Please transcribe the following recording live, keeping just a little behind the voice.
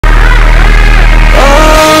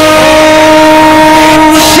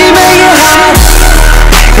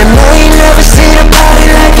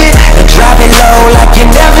like you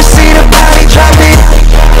never seen a body drop it.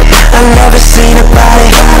 I never seen a body.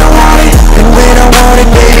 I don't want it, and when I want it,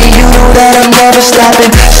 baby, you know that I'm never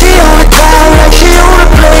stopping. She on the time like she on the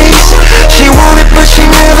place. She want it, but she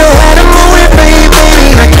never had a moment, baby,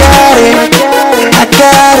 baby. I got it, I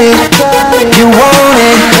got it. You want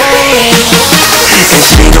it, and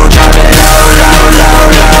she gon' drop it low, low, low,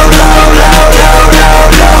 low, low, low, low, low, low,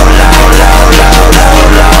 low, low, low,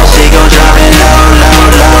 low, low. She gon' drop it low, low,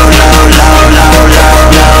 low, low, low, low, low,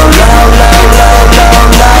 low, low, low, low, low,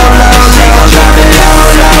 low, low. She gon' drop it low,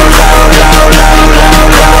 low, low, low, low, low,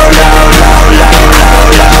 low, low, low, low,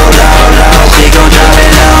 low, low, low. She gon' drop it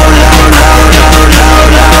low, low, low, low, low,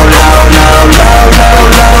 low, low, low, low, low, low, low, low,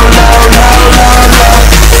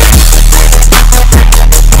 low.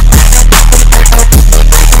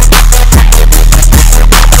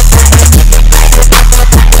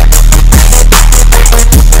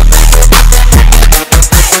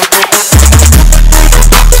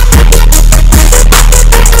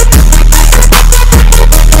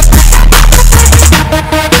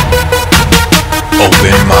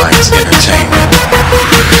 Open Minds Entertainment.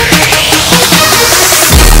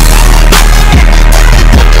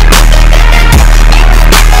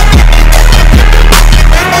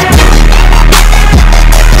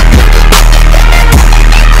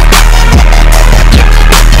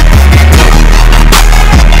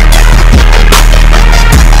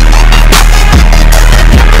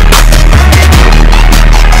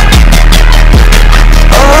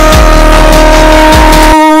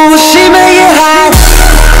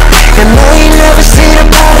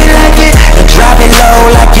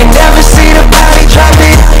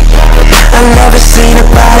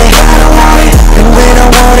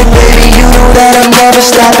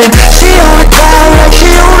 Stopping.